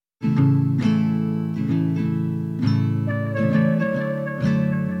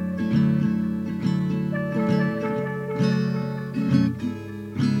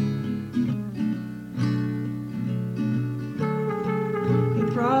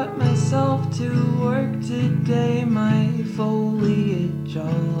Brought myself to work today, my foliage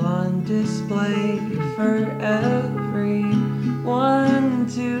all on display for everyone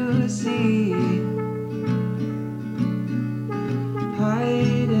to see.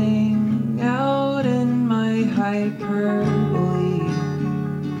 Hiding out in my hyperbole.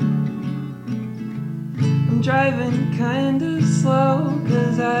 I'm driving kinda slow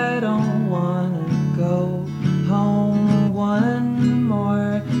 'cause I don't wanna go home. One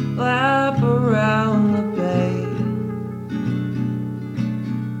more lap around the bay.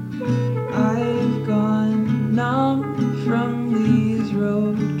 I've gone numb from these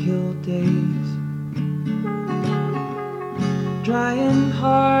roadkill days. Trying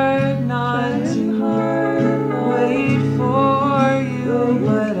hard not to wait for you,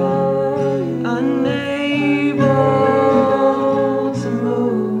 but I'm unable to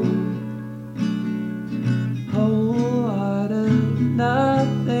move. Whole lot of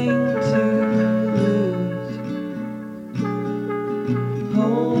nothing to lose.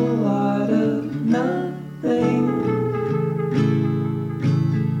 Whole lot of nothing.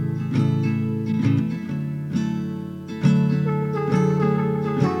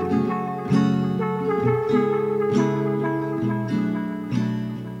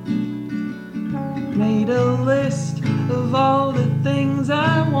 Made a list of all the things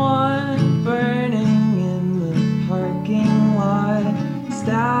I want, burning in the parking lot,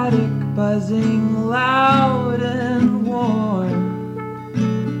 static buzzing loud and warm.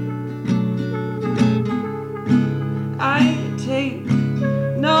 I take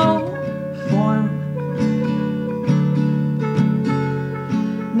no form.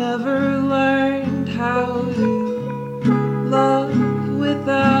 Never learned how to love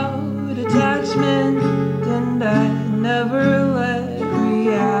without attachment, and I never let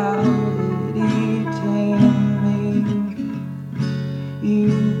reality tame me.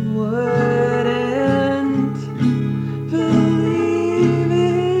 You wouldn't believe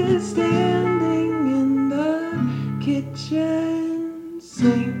it standing in the kitchen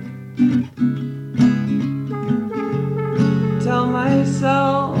sink. Tell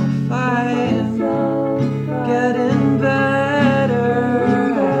myself I am getting better,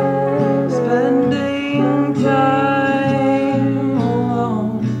 spending time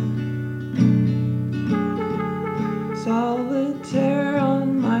alone. Solitaire